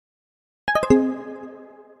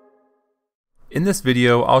In this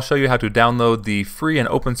video, I'll show you how to download the free and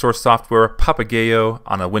open source software Papagayo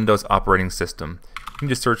on a Windows operating system. You can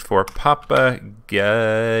just search for Papagayo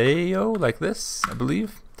like this, I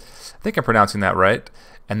believe. I think I'm pronouncing that right.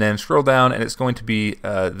 And then scroll down and it's going to be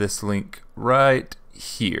this link right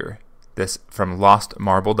here. This from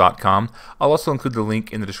lostmarble.com. I'll also include the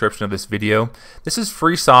link in the description of this video. This is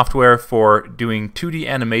free software for doing 2D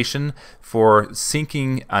animation for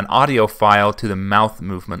syncing an audio file to the mouth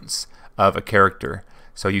movements of a character.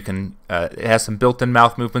 So you can, it has some built-in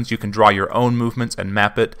mouth movements. You can draw your own movements and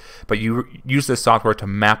map it, but you use this software to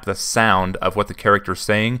map the sound of what the character is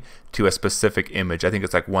saying to a specific image. I think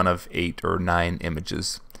it's like one of 8 or 9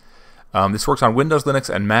 images. This works on Windows, Linux,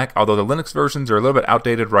 and Mac, although the Linux versions are a little bit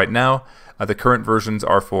outdated right now. The current versions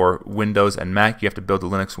are for Windows and Mac. You have to build the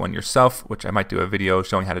Linux one yourself, which I might do a video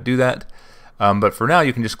showing how to do that. But for now,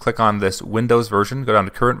 you can just click on this Windows version, go down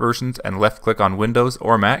to current versions, and left-click on Windows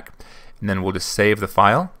or Mac, and then we'll just save the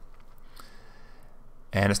file.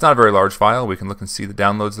 And it's not a very large file. We can look and see the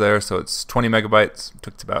downloads there. So it's 20 megabytes. It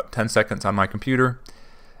took about 10 seconds on my computer.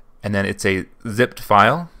 And then it's a zipped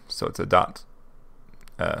file, so it's a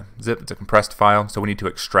zip. It's a compressed file, so we need to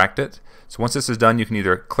extract it. So once this is done, you can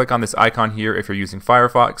either click on this icon here if you're using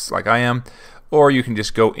Firefox like I am, or you can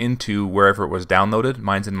just go into wherever it was downloaded.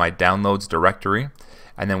 Mine's in my downloads directory,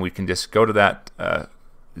 and then we can just go to that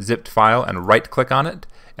zipped file and right click on it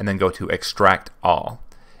and then go to extract all,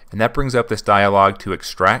 and that brings up this dialog to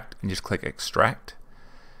extract, and just click extract.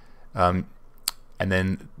 And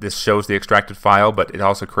then this shows the extracted file, but it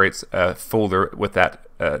also creates a folder with that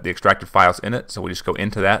the extracted files in it. So we just go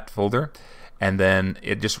into that folder, and then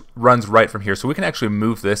it just runs right from here. So we can actually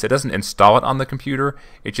move this. It doesn't install it on the computer.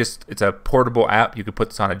 It's a portable app. You could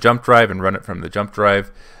put this on a jump drive and run it from the jump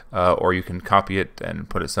drive, or you can copy it and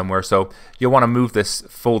put it somewhere. So you'll want to move this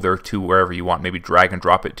folder to wherever you want. Maybe drag and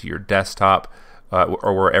drop it to your desktop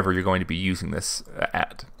or wherever you're going to be using this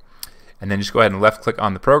at. And then just go ahead and left click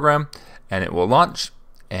on the program, and it will launch,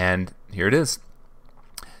 and here it is.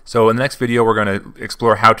 So in the next video, we're going to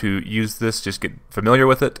explore how to use this, just get familiar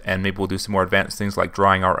with it, and maybe we'll do some more advanced things like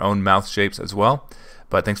drawing our own mouth shapes as well.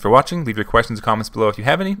 But thanks for watching. Leave your questions and comments below if you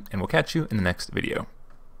have any, and we'll catch you in the next video.